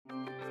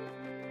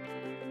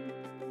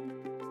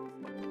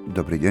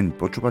Dobrý deň,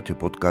 počúvate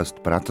podcast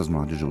Práca s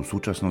mládežou v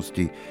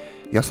súčasnosti.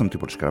 Ja som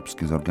Tibor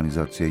Škrabský z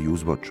organizácie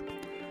UseWatch.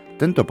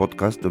 Tento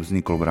podcast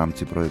vznikol v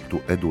rámci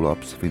projektu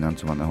EduLabs,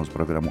 financovaného z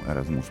programu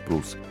Erasmus+.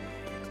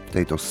 V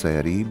tejto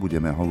sérii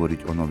budeme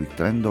hovoriť o nových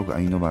trendoch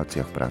a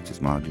inováciách v práci s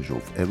mládežou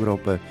v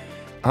Európe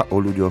a o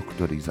ľuďoch,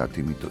 ktorí za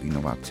týmito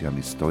inováciami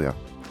stoja.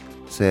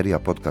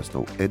 Séria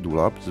podcastov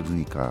EduLabs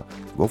vzniká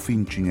vo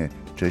fínčine,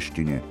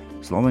 češtine,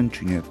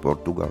 slovenčine,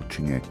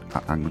 portugalčine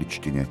a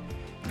angličtine.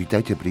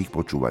 Vítajte pri ich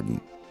počúvaní.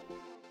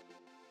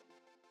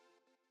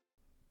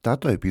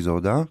 Táto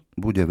epizóda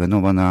bude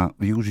venovaná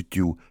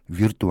využitiu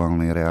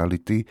virtuálnej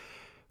reality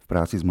v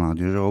práci s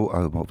mládežou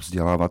alebo v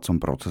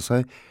vzdelávacom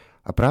procese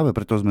a práve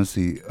preto sme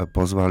si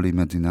pozvali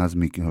medzi nás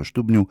Mikuláša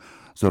Štubňu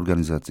z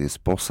organizácie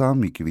SPOSA.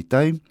 Miki,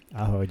 vitaj.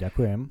 Ahoj,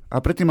 ďakujem.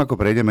 A predtým, ako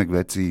prejdeme k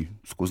veci,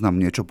 skús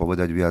nám niečo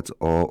povedať viac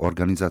o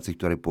organizácii,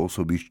 ktorej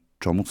pôsobíš,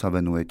 čomu sa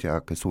venujete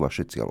a aké sú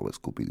vaše cieľové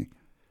skupiny.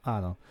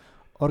 Áno.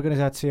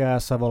 Organizácia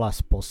sa volá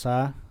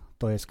SPOSA,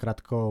 to je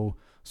skratkou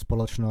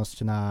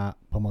Spoločnosť na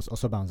pomoc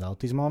osobám s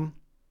autizmom.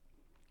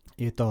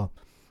 Je to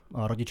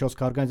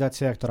rodičovská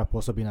organizácia, ktorá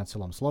pôsobí na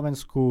celom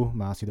Slovensku,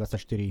 má asi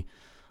 24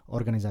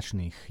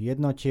 organizačných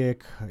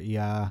jednotiek.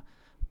 Ja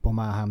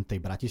pomáham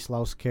tej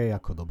bratislavskej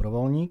ako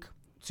dobrovoľník.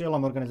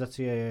 Cieľom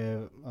organizácie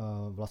je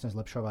vlastne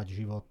zlepšovať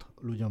život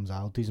ľuďom s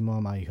autizmom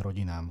a ich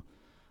rodinám.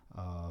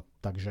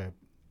 Takže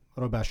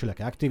robia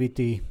všelijaké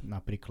aktivity,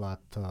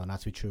 napríklad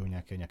nacvičujú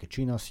nejaké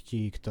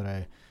činnosti,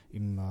 ktoré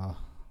im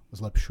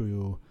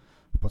zlepšujú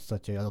v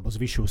podstate, alebo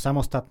zvyšujú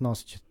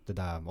samostatnosť,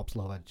 teda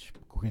obsluhovať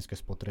kuchynské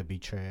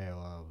spotrebiče,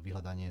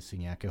 vyhľadanie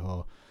si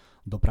nejakého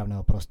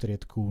dopravného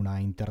prostriedku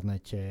na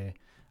internete,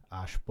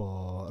 až po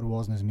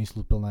rôzne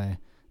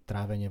zmysluplné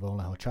trávenie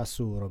voľného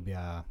času,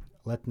 robia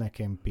letné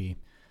kempy,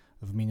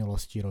 v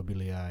minulosti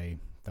robili aj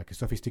také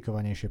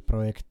sofistikovanejšie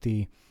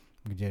projekty,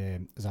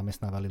 kde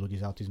zamestnávali ľudí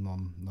s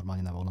autizmom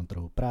normálne na voľnom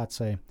trhu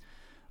práce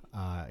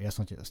a ja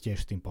som tiež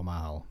s tým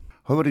pomáhal.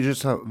 Hovorí, že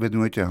sa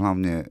venujete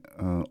hlavne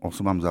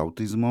osobám s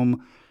autizmom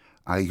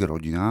a ich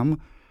rodinám.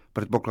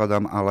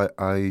 Predpokladám ale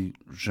aj,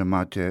 že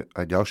máte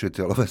aj ďalšie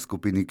cieľové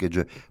skupiny,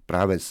 keďže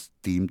práve s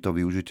týmto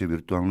využitie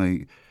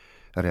virtuálnej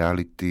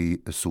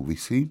reality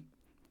súvisí.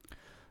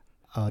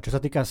 Čo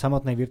sa týka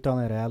samotnej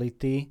virtuálnej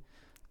reality,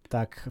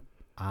 tak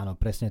áno,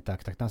 presne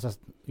tak. Tak tam sa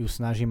ju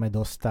snažíme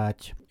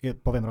dostať,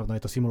 poviem rovno,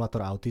 je to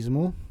simulátor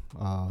autizmu,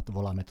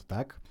 voláme to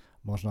tak.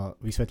 Možno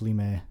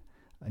vysvetlíme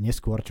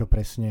neskôr, čo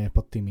presne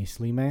pod tým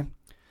myslíme,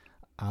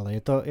 ale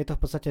je to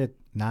v podstate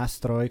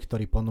nástroj,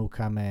 ktorý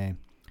ponúkame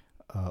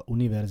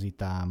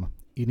univerzitám,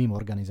 iným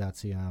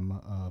organizáciám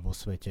vo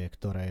svete,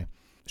 ktoré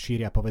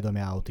šíria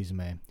povedomie o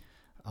autizme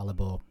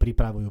alebo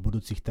pripravujú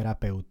budúcich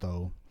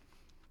terapeutov.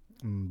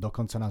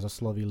 Dokonca nás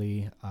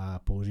oslovili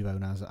a používajú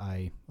nás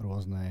aj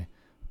rôzne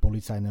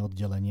policajné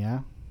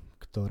oddelenia,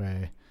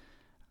 ktoré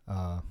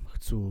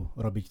chcú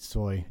robiť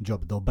svoj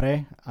job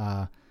dobre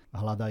a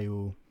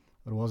hľadajú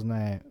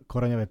rôzne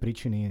koreňové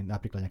príčiny,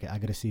 napríklad nejaké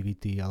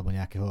agresivity alebo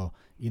nejakého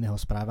iného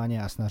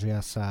správania a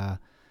snažia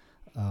sa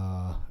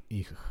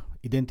ich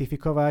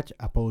identifikovať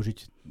a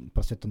použiť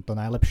proste to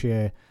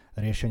najlepšie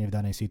riešenie v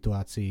danej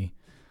situácii.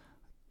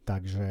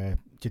 Takže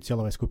tie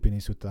cieľové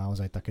skupiny sú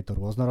naozaj takéto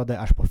rôznorodé,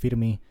 až po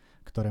firmy,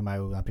 ktoré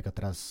majú napríklad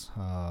teraz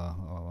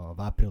v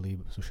apríli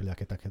sú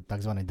všelijaké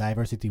tzv.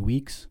 Diversity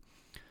Weeks,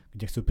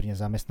 kde chcú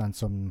priniesť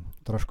zamestnancom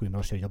trošku im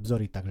rozšíriť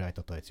obzory, takže aj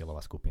toto je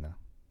cieľová skupina.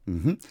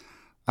 Mhm.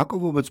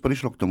 Ako vôbec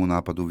prišlo k tomu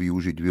nápadu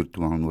využiť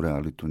virtuálnu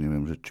realitu?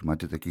 Neviem, že či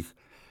máte takých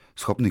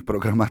schopných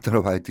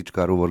programátorov a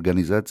ITčkárov v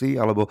organizácii,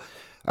 alebo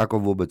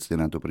ako vôbec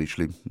ste na to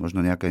prišli?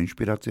 Možno nejaká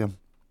inšpirácia?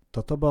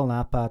 Toto bol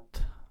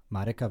nápad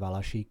Mareka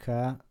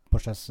Valašíka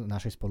počas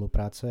našej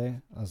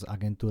spolupráce s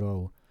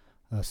agentúrou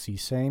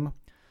CSAME.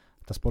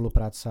 Tá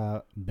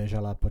spolupráca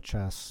bežala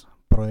počas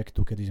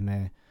projektu, kedy sme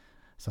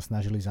sa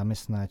snažili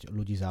zamestnať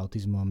ľudí s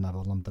autizmom na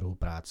voľnom trhu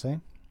práce.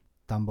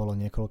 Tam bolo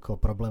niekoľko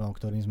problémov,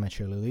 ktorým sme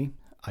čelili.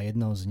 A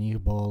jednou z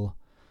nich bol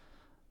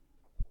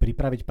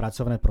pripraviť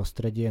pracovné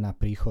prostredie na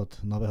príchod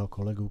nového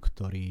kolegu,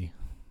 ktorý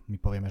my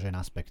povieme, že je na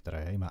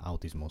spektre, má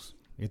autizmus.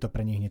 Je to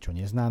pre nich niečo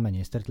neznáme,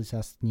 nestretli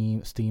sa s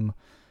tým,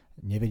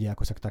 nevedia,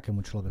 ako sa k takému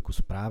človeku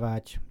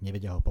správať,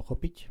 nevedia ho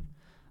pochopiť.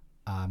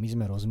 A my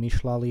sme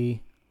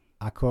rozmýšľali,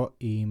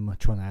 ako im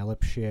čo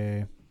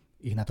najlepšie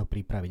ich na to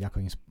pripraviť, ako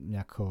im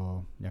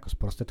nejako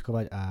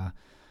sprostredkovať a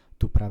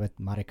tu práve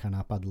Mareka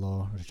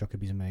napadlo, že čo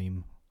keby sme im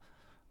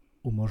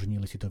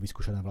umožnili si to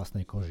vyskúšať na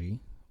vlastnej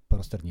koži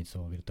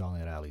prostredníctvom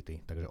virtuálnej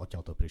reality. Takže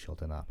odtiaľ to prišiel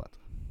ten nápad.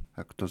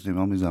 Tak to znie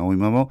veľmi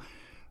zaujímavo.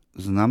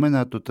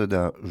 Znamená to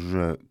teda,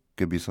 že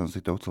keby som si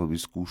to chcel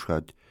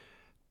vyskúšať,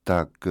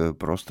 tak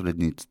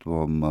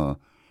prostredníctvom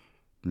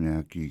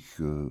nejakých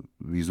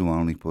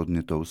vizuálnych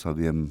podnetov sa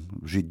viem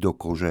vžiť do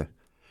kože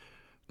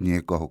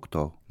niekoho,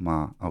 kto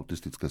má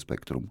autistické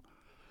spektrum.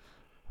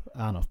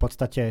 Áno, v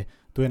podstate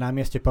tu je na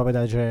mieste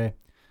povedať,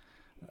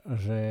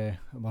 že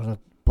možno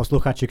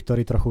posluchači,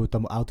 ktorí trochu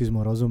tomu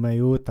autizmu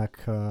rozumejú,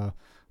 tak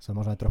sa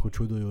možno aj trochu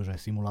čudujú, že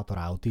simulátor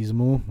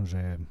autizmu,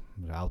 že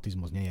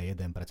autizmus nie je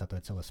jeden, predsa to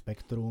je celé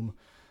spektrum.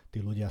 tí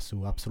ľudia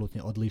sú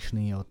absolútne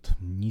odlišní od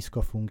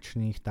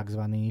nízkofunkčných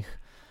takzvaných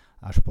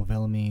až po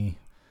veľmi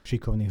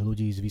šikovných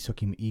ľudí s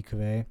vysokým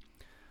IQ.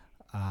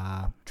 A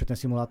čo ten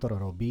simulátor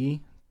robí,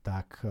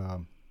 tak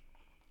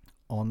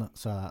on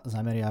sa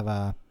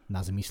zameriava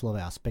na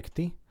zmyslové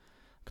aspekty,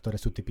 ktoré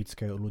sú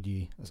typické u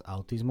ľudí s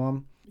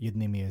autizmom.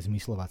 Jedným je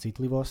zmyslová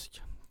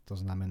citlivosť, to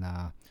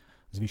znamená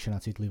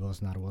zvýšená citlivosť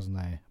na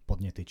rôzne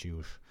podnety, či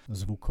už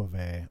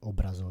zvukové,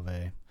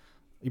 obrazové.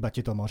 Iba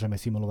tieto môžeme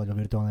simulovať vo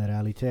virtuálnej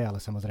realite, ale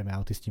samozrejme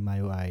autisti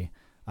majú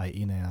aj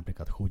iné,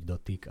 napríklad chuť,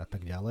 dotyk a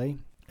tak ďalej.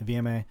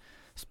 Vieme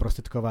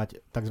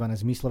sprostredkovať tzv.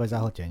 Zmyslové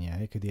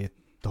zahltenie, keď je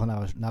toho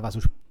na vás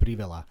už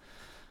priveľa.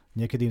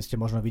 Niekedy ste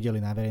možno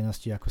videli na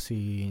verejnosti, ako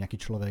si nejaký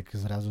človek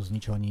zrazu z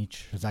ničoho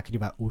nič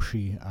zakrýva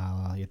uši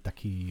a je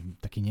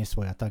taký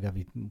nesvoj a tak, a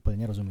vy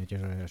úplne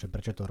nerozumiete, že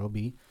prečo to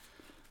robí.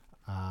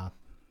 A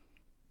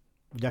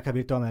vďaka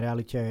virtuálnej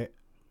realite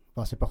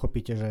vlastne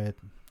pochopíte, že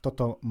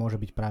toto môže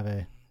byť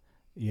práve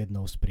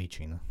jednou z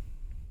príčin.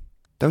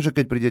 Takže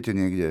keď prídete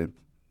niekde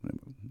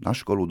na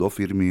školu, do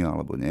firmy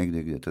alebo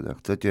niekde, kde teda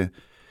chcete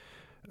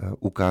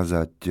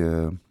ukázať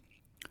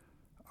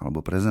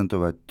alebo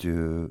prezentovať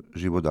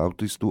život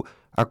autistu,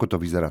 ako to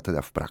vyzerá teda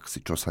v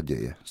praxi, čo sa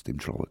deje s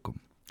tým človekom?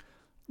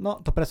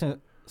 No to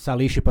presne sa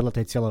líši podľa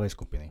tej cieľovej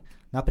skupiny.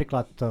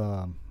 Napríklad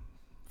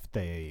v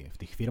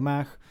tých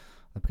firmách,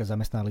 napríklad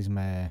zamestnali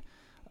sme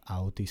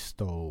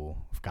autistov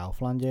v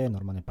Kauflande,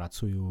 normálne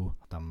pracujú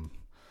tam,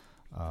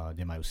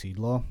 kde majú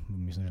sídlo,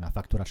 myslím, že na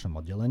fakturačnom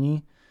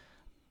oddelení.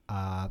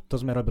 A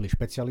to sme robili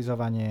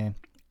špecializovanie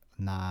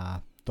na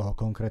toho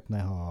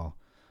konkrétneho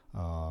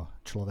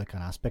človeka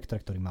na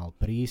spektre, ktorý mal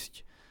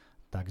prísť.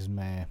 Tak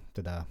sme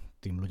teda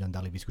tým ľuďom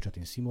dali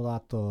vyskúšať ten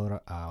simulátor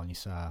a oni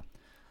sa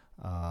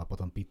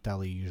potom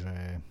pýtali, že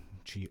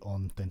či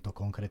on, tento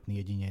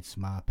konkrétny jedinec,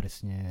 má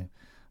presne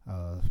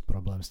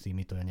problém s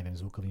týmito,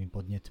 zvukovými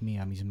podnetmi,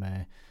 a my sme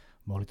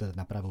mohli to dať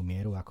na pravú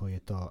mieru, ako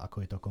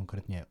je to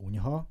konkrétne u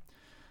ňoho,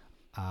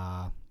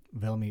 a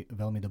veľmi,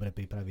 veľmi dobre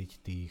pripraviť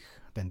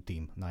ten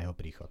tím na jeho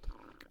príchod.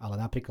 Ale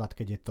napríklad,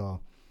 keď je to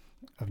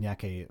v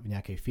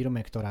nejakej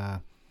firme,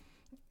 ktorá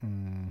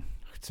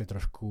chce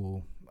trošku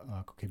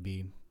ako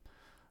keby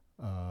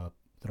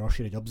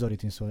rozšíriť obzory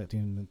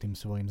tým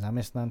svojim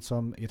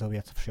zamestnancom, je to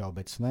viac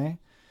všeobecné,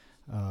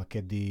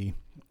 kedy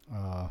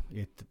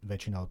je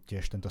väčšinou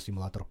tiež tento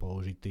simulátor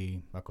použitý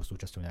ako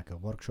súčasťou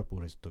nejakého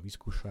workshopu, že si to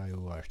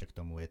vyskúšajú, a ešte k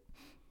tomu je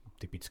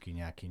typicky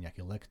nejaký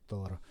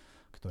lektor,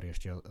 ktorý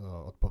ešte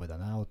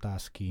odpoveda na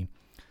otázky.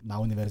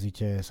 Na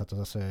univerzite sa to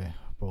zase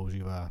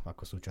používa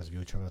ako súčasť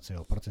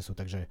vyučovacieho procesu,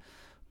 takže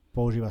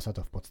používa sa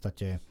to v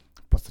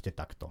podstate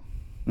takto.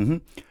 Mm-hmm.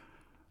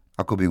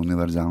 Akoby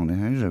univerzálne,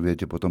 hej? Že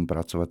viete potom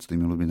pracovať s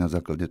tými ľuďmi na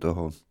základe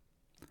toho,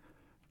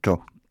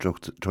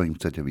 čo im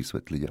chcete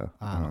vysvetliť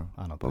a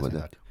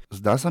povedať.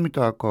 Zdá sa mi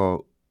to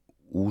ako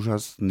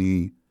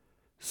úžasný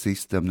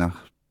systém na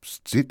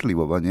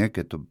citlivovanie,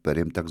 keď to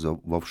beriem tak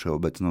vo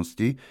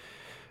všeobecnosti,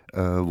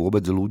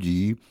 vôbec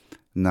ľudí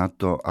na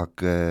to,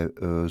 aké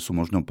sú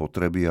možno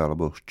potreby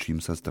alebo s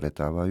čím sa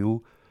stretávajú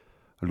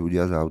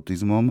ľudia s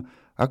autizmom.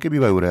 Aké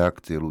bývajú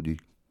reakcie ľudí?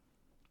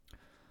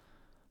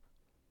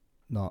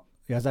 No,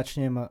 ja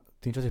začnem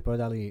tým, čo si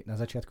povedali na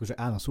začiatku, že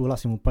áno,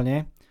 súhlasím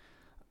úplne,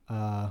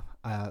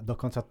 a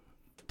dokonca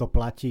to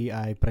platí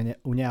aj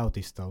u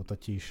neautistov.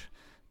 Totiž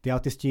tí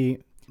autisti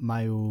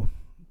majú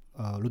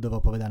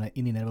ľudovo povedané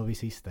iný nervový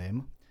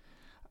systém,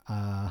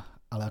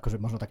 ale akože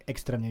možno tak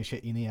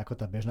extrémnejšie iný ako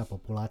tá bežná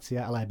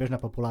populácia, ale aj bežná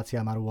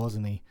populácia má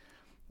rôzny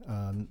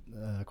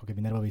ako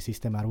keby nervový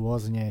systém a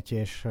rôzne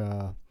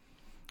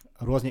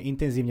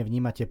intenzívne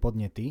vnímate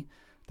podnety.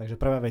 Takže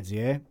prvá vec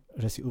je,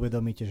 že si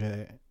uvedomíte,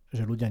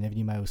 že ľudia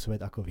nevnímajú svet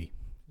ako vy.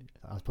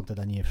 Aspoň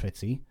teda nie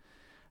všetci.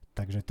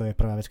 Takže to je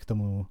prvá vec k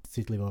tomu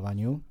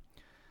citlivovaniu.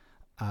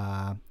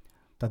 A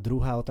tá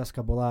druhá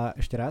otázka bola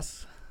ešte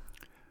raz?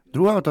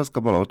 Druhá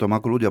otázka bola o tom,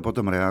 ako ľudia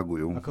potom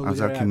reagujú a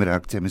s akými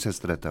reakciami sa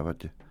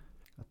stretávate.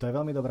 To je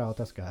veľmi dobrá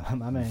otázka.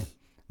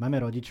 Máme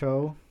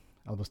rodičov,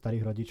 alebo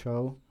starých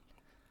rodičov,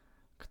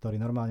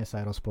 ktorí normálne sa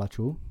aj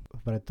rozplačú,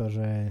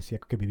 pretože si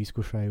ako keby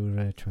vyskúšajú,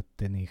 že čo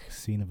ten ich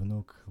syn,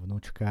 vnuk,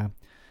 vnúčka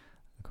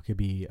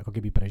ako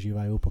keby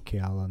prežívajú,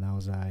 pokiaľ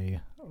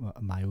naozaj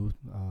majú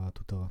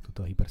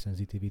túto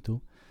hypersenzitivitu.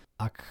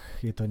 Ak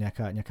je to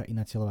nejaká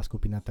iná cieľová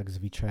skupina, tak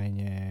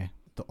zvyčajne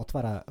to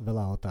otvára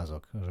veľa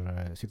otázok, že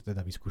si to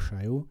teda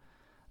vyskúšajú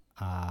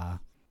a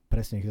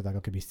presne ich to tak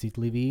ako keby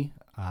citliví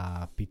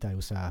a pýtajú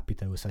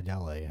sa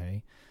ďalej, hej.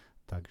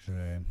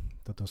 Takže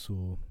toto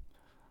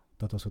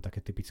sú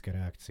také typické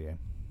reakcie.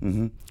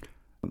 Mm-hmm.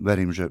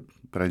 Verím, že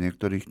pre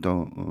niektorých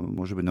to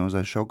môže byť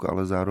naozaj šok,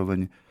 ale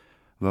zároveň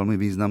veľmi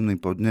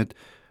významný podnet.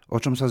 O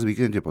čom sa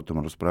zvyknete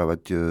potom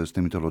rozprávať s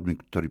týmito ľuďmi,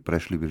 ktorí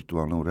prešli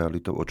virtuálnou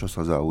realitou? O čo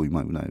sa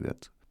zaujímajú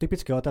najviac?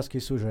 Typické otázky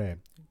sú,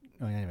 že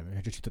neviem,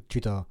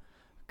 či to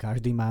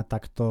každý má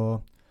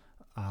takto,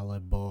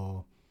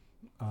 alebo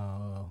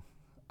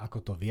ako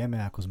to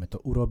vieme, ako sme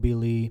to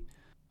urobili.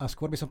 A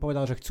skôr by som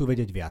povedal, že chcú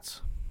vedieť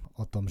viac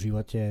o tom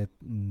živote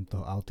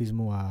toho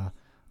autizmu a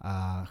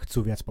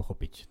chcú viac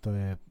pochopiť. To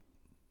je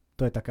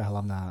To je taká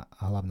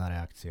hlavná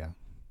reakcia.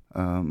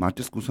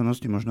 Máte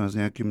skúsenosti možno s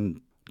nejakým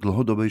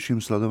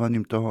dlhodobejším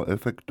sledovaním toho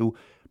efektu?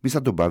 My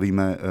sa tu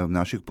bavíme v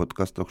našich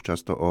podcastoch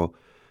často o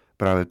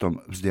práve tom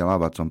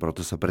vzdelávacom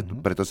procese,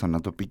 preto sa na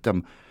to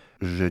pýtam,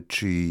 že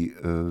či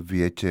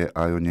viete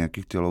aj o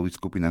nejakých cieľových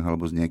skupinách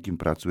alebo s niekým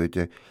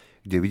pracujete,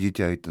 kde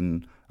vidíte aj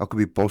ten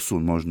akoby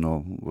posun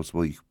možno vo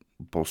svojich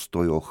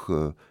postojoch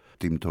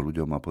týmto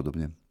ľuďom a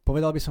podobne.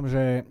 Povedal by som,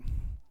 že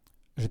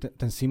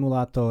ten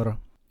simulátor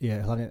je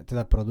hlavne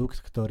teda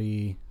produkt,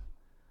 ktorý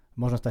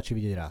možno stačí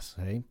vidieť raz,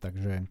 hej?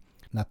 Takže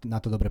na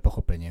to dobré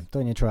pochopenie. To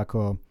je niečo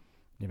ako,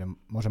 neviem,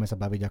 môžeme sa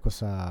baviť, ako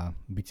sa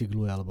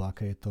bicykluje, alebo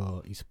aké je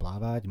to ísť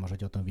plávať,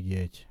 môžete o tom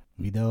vidieť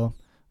video,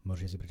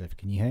 môžete si prečítať v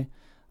knihe,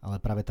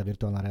 ale práve tá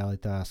virtuálna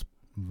realita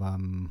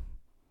vám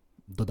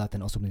dodá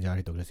ten osobný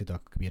zážitok, že si to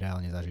akoby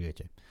reálne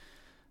zažijete.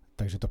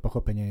 Takže to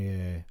pochopenie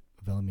je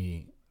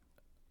veľmi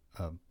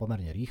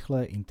pomerne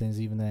rýchle,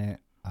 intenzívne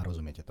a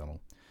rozumiete tomu.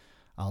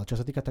 Ale čo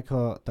sa týka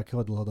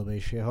takého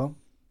dlhodobejšieho,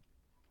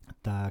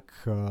 tak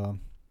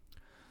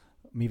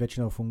my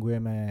väčšinou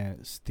fungujeme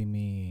s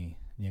tými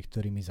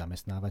niektorými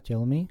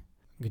zamestnávateľmi,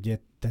 kde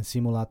ten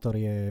simulátor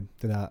je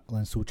teda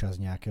len súčasť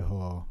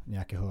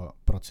nejakého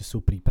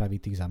procesu prípravy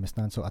tých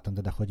zamestnancov a tam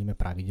teda chodíme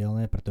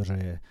pravidelne,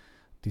 pretože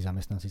tí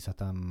zamestnanci sa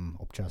tam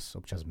občas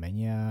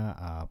menia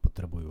a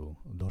potrebujú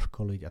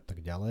doškoliť a tak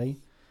ďalej.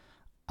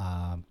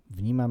 A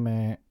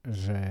vnímame,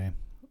 že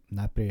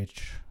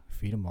naprieč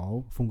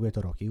firmou, funguje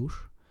to roky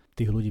už,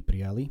 tých ľudí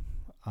prijali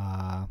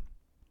a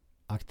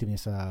aktívne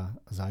sa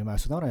zaujímajú.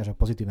 Sú naozaj že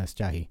pozitívne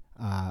vzťahy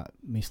a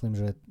myslím,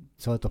 že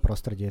celé to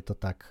prostredie je to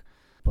tak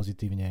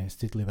pozitívne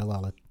citlivelo,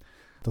 ale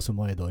to sú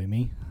moje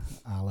dojmy,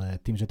 ale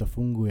tým, že to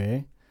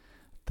funguje,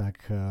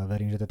 tak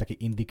verím, že to je taký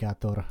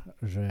indikátor,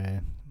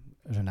 že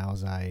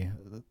naozaj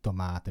to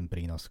má ten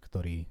prínos,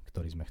 ktorý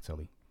sme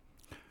chceli.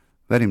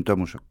 Verím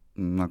tomu, že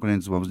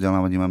nakoniec vo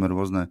vzdelávaní máme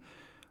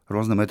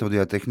rôzne metódy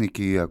a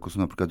techniky, ako sú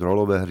napríklad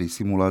rolové hry,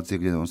 simulácie,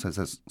 kde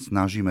sa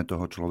snažíme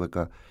toho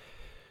človeka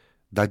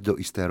dať do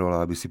isté role,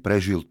 aby si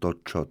prežil to,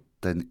 čo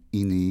ten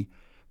iný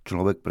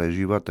človek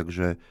prežíva.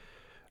 Takže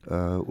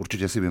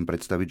určite si viem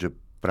predstaviť, že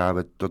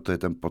práve toto je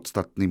ten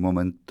podstatný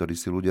moment, ktorý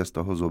si ľudia z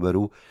toho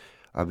zoberú,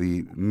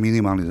 aby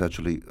minimálne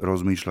začali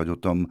rozmýšľať o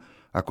tom,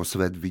 ako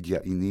svet vidia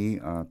iní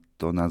a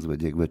to nás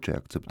vedie k väčšej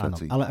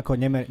akceptácii. Áno, ale ako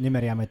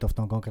nemeriame to v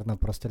tom konkrétnom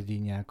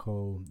prostredí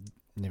nejakou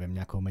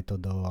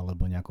metodou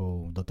alebo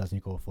nejakou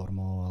dotazníkovou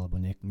formou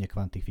alebo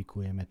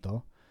nekvantifikujeme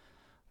to.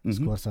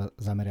 Skôr sa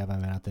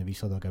zameriavame na ten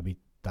výsledok, aby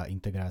tá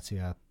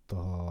integrácia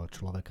toho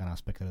človeka na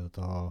spektre do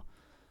toho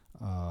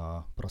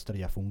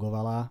prostredia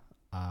fungovala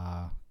a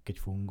keď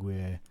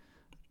funguje,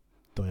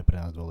 to je pre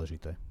nás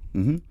dôležité.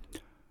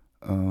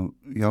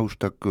 Ja už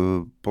tak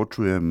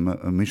počujem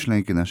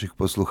myšlienky našich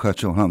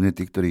poslucháčov, hlavne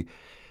tí, ktorí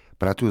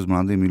pracujú s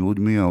mladými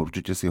ľuďmi a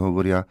určite si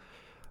hovoria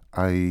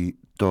aj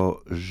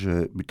to,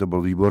 že by to bol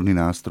výborný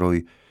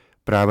nástroj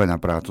práve na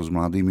prácu s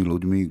mladými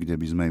ľuďmi, kde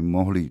by sme im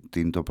mohli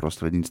týmto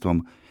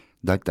prostredníctvom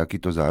dať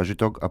takýto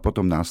zážitok a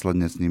potom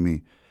následne s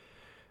nimi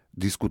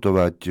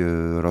diskutovať,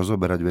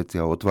 rozoberať veci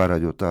a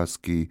otvárať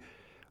otázky,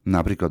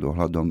 napríklad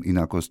ohľadom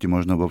inakosti,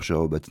 možno vo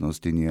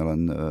všeobecnosti, nie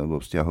len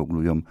vo vzťahu k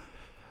ľuďom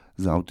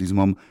s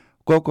autizmom.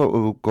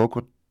 Koľko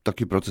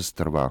taký proces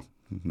trvá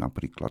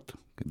napríklad,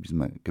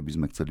 keby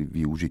sme chceli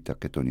využiť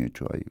takéto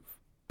niečo aj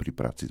pri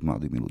práci s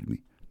mladými ľuďmi?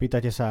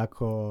 Pýtate sa,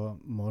 ako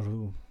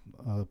môžu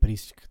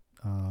prísť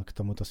k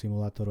tomuto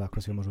simulátoru,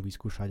 ako si ho môžu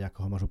vyskúšať,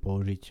 ako ho môžu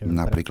použiť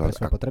napríklad,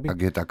 pre svoje potreby? Ak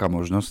je taká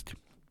možnosť?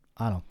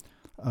 Áno.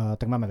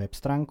 Tak máme web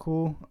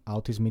stránku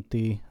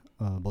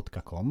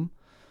autizmity.com,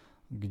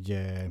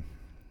 kde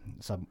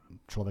sa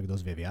človek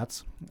dozvie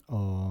viac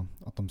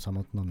o tom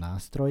samotnom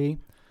nástroji.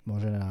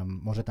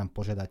 Môže tam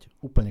požiadať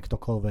úplne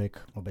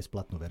ktokoľvek o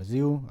bezplatnú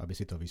verziu, aby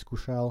si to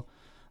vyskúšal.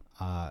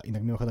 A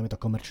inak mimochodom je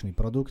to komerčný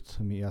produkt.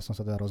 Ja som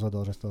sa teda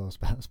rozhodol, že z toho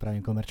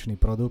spravím komerčný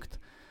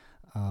produkt,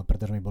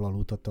 pretože mi bolo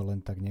ľúto to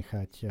len tak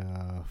nechať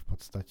v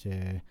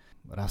podstate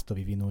raz to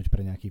vyvinúť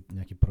pre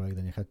nejaký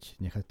projekt a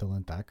nechať to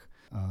len tak.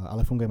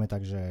 Ale fungujeme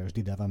tak, že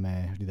vždy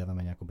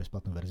dávame nejakú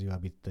bezplatnú verziu,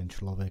 aby ten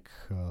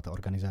človek, tá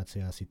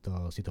organizácia si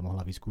to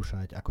mohla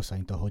vyskúšať, ako sa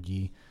im to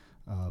hodí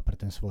pre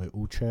ten svoj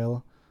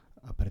účel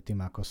a predtým,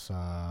 ako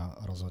sa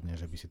rozhodne,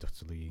 že by si to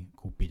chceli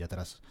kúpiť. A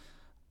teraz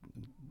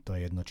to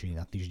je jedno, či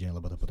na týždeň,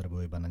 lebo to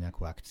potrebujú iba na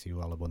nejakú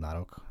akciu alebo na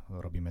rok.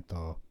 Robíme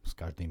to s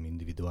každým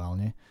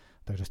individuálne.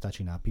 Takže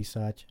stačí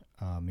napísať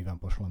a my vám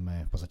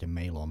pošleme v podstate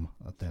mailom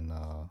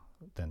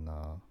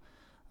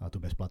tú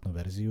bezplatnú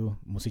verziu.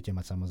 Musíte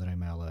mať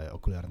samozrejme ale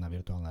okuliár na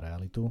virtuálnu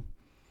realitu,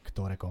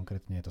 ktoré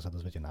konkrétne, to sa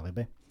dozviete na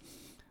webe.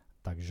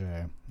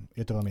 Takže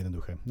je to veľmi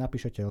jednoduché.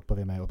 Napíšete,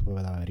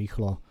 odpovedáme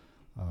rýchlo,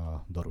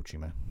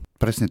 doručíme.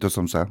 Presne to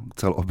som sa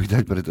chcel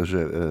opýtať, pretože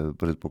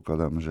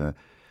predpokladám, že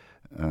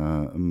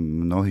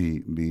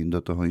mnohí by do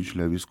toho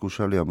išli a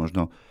vyskúšali a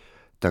možno,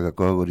 tak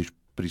ako hovoríš,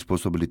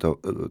 prispôsobili to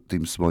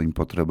tým svojim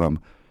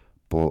potrebám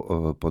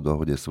po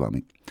dohode s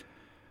vami.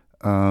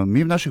 My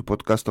v našich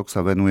podcastoch sa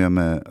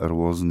venujeme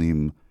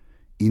rôznym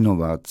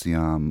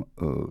inováciám,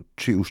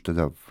 či už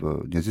teda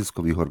v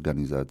neziskových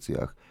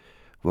organizáciách,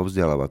 vo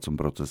vzdelávacom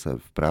procese,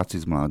 v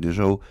práci s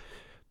mládežou.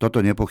 Toto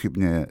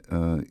nepochybne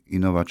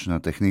inovačná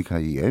technika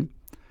je.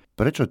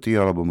 Prečo ty,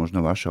 alebo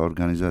možno vaša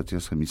organizácia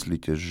si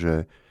myslíte,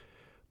 že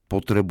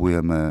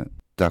potrebujeme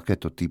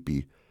takéto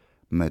typy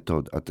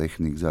metód a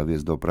techník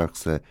zaviesť do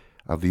praxe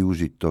a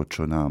využiť to,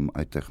 čo nám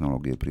aj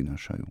technológie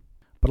prinášajú?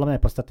 Podľa mňa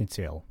je podstatný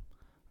cieľ,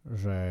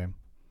 že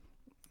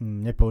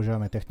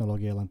nepoužívame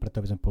technológie len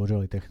preto, aby sme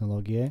používali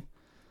technológie,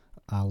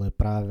 ale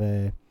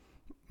práve,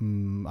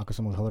 ako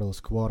som už hovoril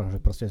skôr, že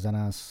proste za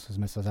nás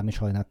sme sa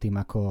zamýšľali nad tým,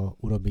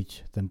 ako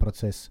urobiť ten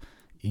proces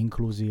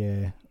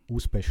inklúzie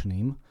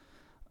úspešným,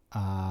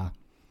 a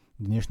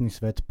dnešný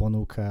svet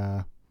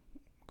ponúka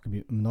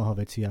mnoho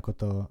vecí,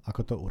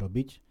 ako to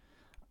urobiť,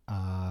 a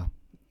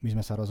my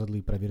sme sa rozhodli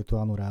pre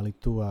virtuálnu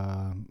realitu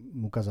a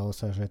ukázalo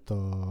sa, že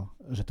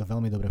to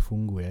veľmi dobre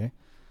funguje.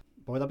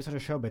 Povedal by som,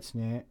 že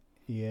všeobecne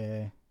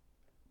je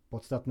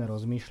podstatné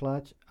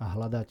rozmýšľať a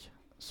hľadať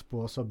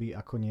spôsoby,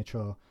 ako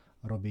niečo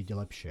robiť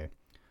lepšie.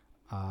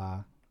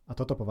 A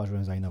toto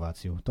považujem za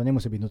inováciu. To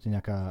nemusí byť nutne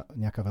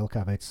nejaká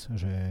veľká vec,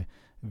 že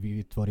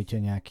vy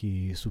vytvoríte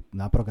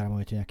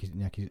naprogramujete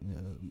nejaký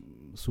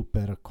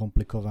super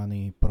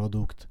komplikovaný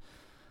produkt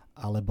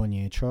alebo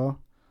niečo,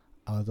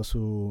 ale to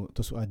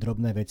sú aj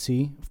drobné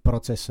veci v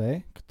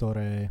procese,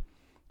 ktoré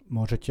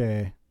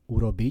môžete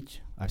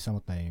urobiť aj v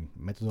samotnej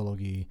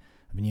metodológii,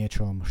 v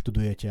niečom,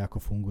 študujete, ako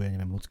funguje,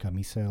 ľudská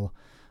myseľ,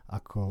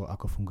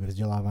 ako funguje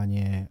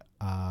vzdelávanie,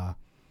 a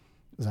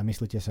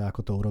zamyslite sa,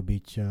 ako to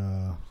urobiť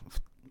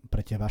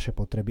pre tie vaše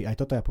potreby. Aj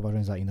toto ja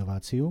považujem za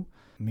inováciu.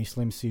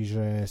 Myslím si,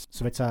 že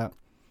svet sa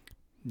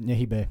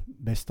nehybe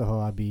bez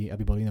toho, aby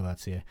boli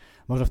inovácie.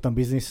 Možno v tom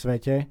biznis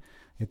svete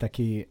je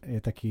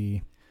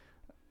taký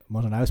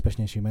možno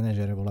najúspešnejší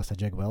manažer, volá sa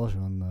Jack Welch,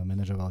 on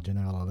manažoval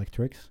General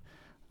Electric,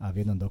 a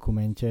v jednom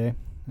dokumente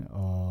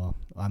o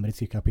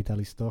amerických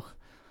kapitalistoch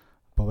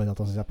povedal,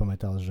 to som si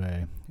zapamätal,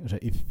 že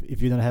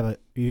if you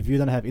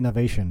don't have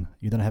innovation,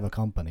 you don't have a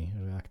company.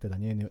 Že ak teda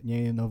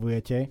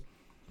neinovujete,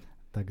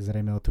 tak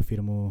zrejme o tú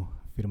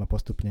firma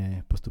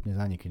postupne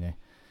zanikne.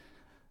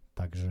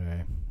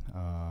 Takže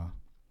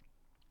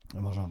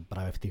možno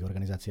práve v tých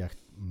organizáciách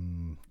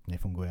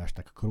nefunguje až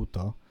tak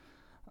kruto,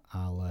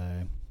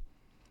 ale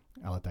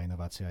tá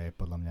inovácia je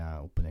podľa mňa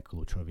úplne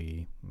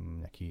kľúčový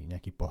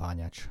nejaký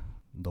poháňač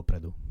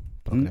dopredu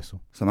progresu.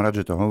 Som rád,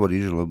 že to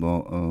hovoríš,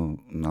 lebo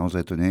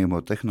naozaj to nie je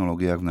o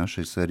technológiách. V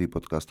našej sérii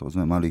podcastov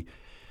sme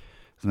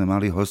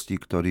mali hostí,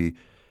 ktorí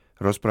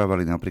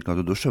rozprávali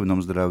napríklad o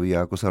duševnom zdraví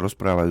a ako sa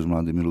rozprávajú s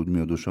mladými ľuďmi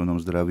o duševnom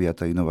zdraví, a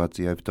tá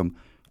inovácia je v tom,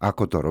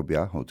 ako to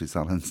robia, hoci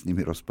sa len s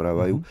nimi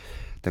rozprávajú.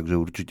 Takže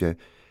určite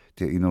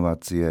tie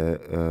inovácie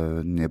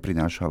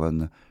neprináša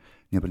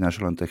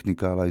len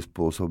technika, ale aj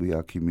spôsoby,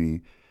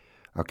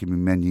 akými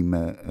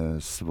meníme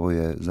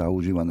svoje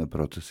zaužívané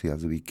procesy a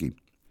zvyky.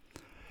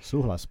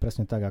 Súhlas,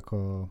 presne tak,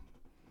 ako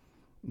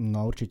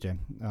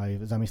určite. Aj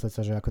zamyslieť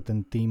sa, že ako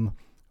ten tím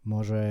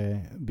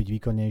môže byť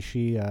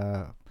výkonnejší,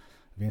 a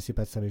viem si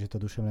predstaviť, že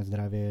to duševné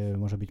zdravie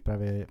môže byť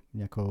práve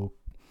nejakou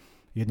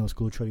jednou z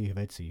kľúčových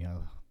vecí.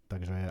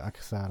 Takže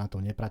ak sa na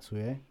to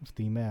nepracuje v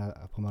tíme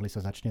a pomaly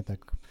sa začne, tak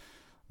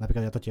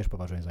napríklad ja to tiež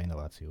považujem za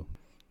inováciu.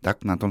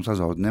 Tak na tom sa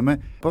zhodneme.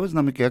 Povedz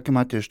nám, aké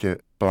máte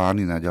ešte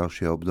plány na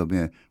ďalšie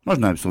obdobie,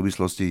 možno aj v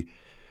súvislosti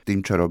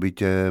tým, čo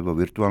robíte vo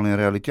virtuálnej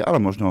realite, ale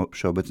možno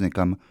všeobecne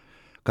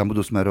kam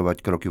budú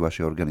smerovať kroky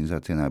vašej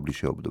organizácie na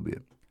najbližšie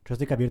obdobie. Čo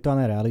sa týka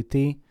virtuálnej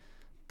reality,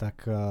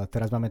 tak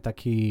teraz máme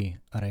taký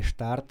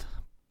reštart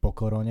po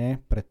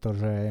korone,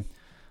 pretože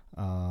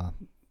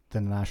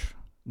ten náš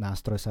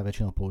nástroj sa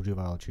väčšinou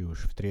používal či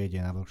už v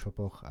triede, na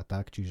workshopoch a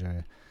tak,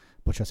 čiže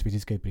počas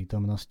fyzickej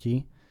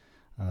prítomnosti,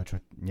 čo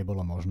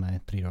nebolo možné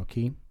 3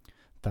 roky,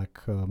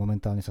 tak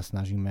momentálne sa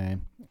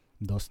snažíme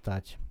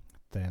dostať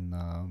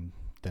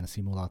ten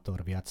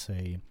simulátor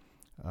viacej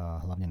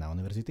hlavne na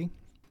univerzity.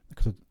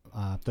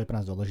 A to je pre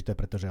nás dôležité,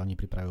 pretože oni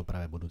pripravujú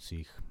práve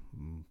budúcich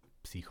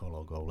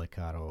psychológov,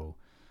 lekárov,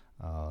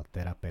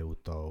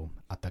 terapeutov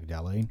a tak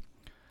ďalej.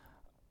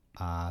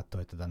 A to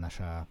je teda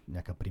naša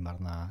nejaká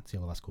primárna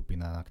cieľová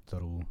skupina, na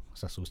ktorú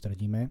sa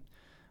sústredíme,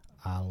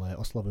 ale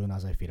oslovujú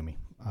nás aj firmy.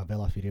 A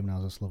veľa firiem nás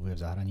oslovuje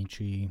v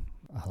zahraničí,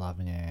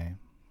 hlavne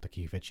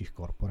takých väčších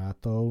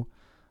korporátov,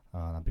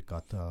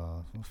 napríklad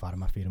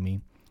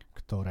farmafirmy,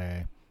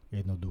 ktoré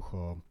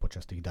jednoducho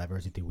počas tých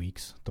Diversity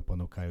Weeks to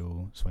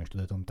ponúkajú svojim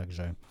študentom,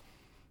 takže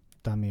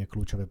tam je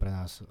kľúčové pre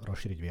nás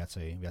rozšíriť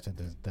viacej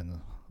ten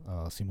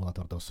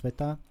simulátor do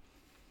sveta.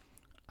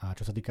 A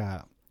čo sa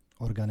týka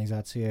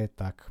organizácie,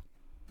 tak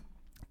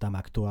tam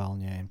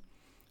aktuálne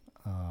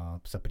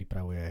sa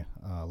pripravuje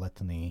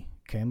letný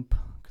kemp,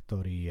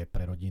 ktorý je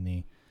pre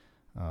rodiny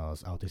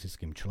s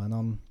autistickým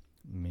členom.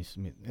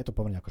 Je to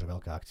pomerne akože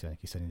veľká akcia,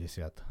 nejakých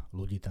 70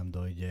 ľudí tam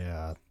dojde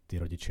a tí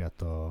rodičia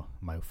to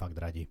majú fakt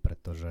radi,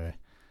 pretože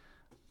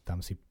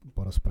tam si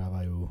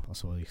porozprávajú o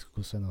svojich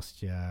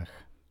skúsenostiach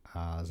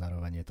a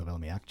zároveň je to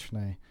veľmi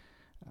akčné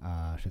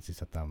a všetci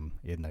sa tam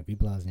jednak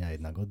vybláznia,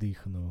 jednak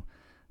oddychnú,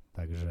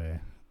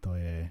 takže to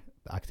je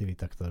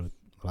aktivita, ktorú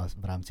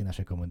v rámci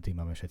našej komunity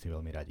máme všetci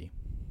veľmi radi.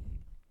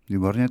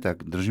 Výborne,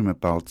 tak držíme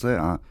palce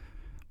a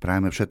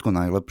Prajeme všetko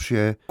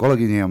najlepšie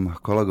kolegyniam,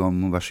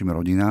 kolegom, vašim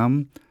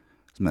rodinám.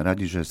 Sme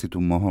radi, že si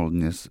tu mohol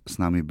dnes s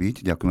nami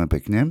byť. Ďakujeme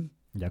pekne.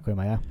 Ďakujem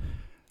aj ja.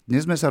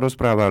 Dnes sme sa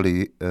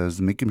rozprávali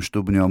s Mikim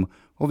Štubňom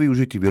o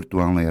využití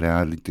virtuálnej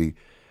reality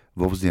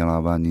vo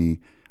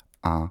vzdelávaní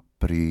a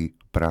pri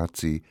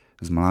práci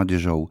s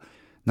mládežou.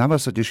 Na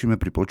vás sa tešíme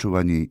pri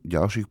počúvaní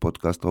ďalších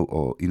podcastov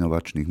o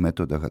inovačných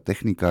metodách a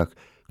technikách,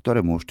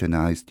 ktoré môžete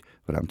nájsť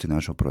v rámci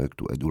nášho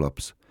projektu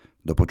EduLabs.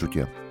 Do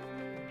počutia.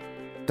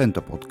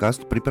 Tento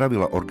podcast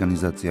pripravila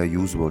organizácia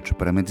UseWatch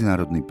pre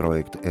medzinárodný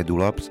projekt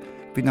EduLabs,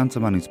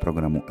 financovaný z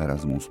programu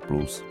Erasmus+.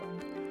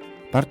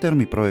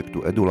 Partnermi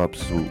projektu EduLabs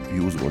sú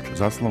UseWatch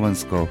za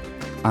Slovensko,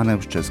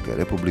 ANEV z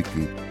Českej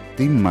republiky,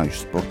 Tým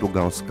Majš z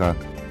Portugalska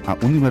a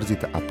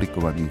Univerzita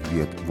aplikovaných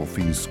vied vo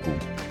Fínsku.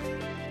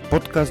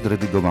 Podcast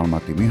redigoval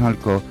Matý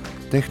Mihaľko,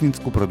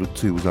 technickú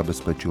produkciu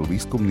zabezpečil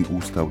Výskumný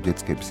ústav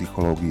detskej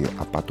psychológie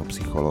a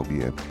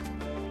patopsychológie.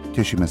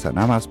 Tešíme sa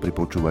na vás pri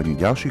počúvaní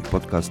ďalších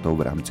podcastov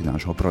v rámci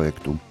nášho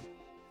projektu.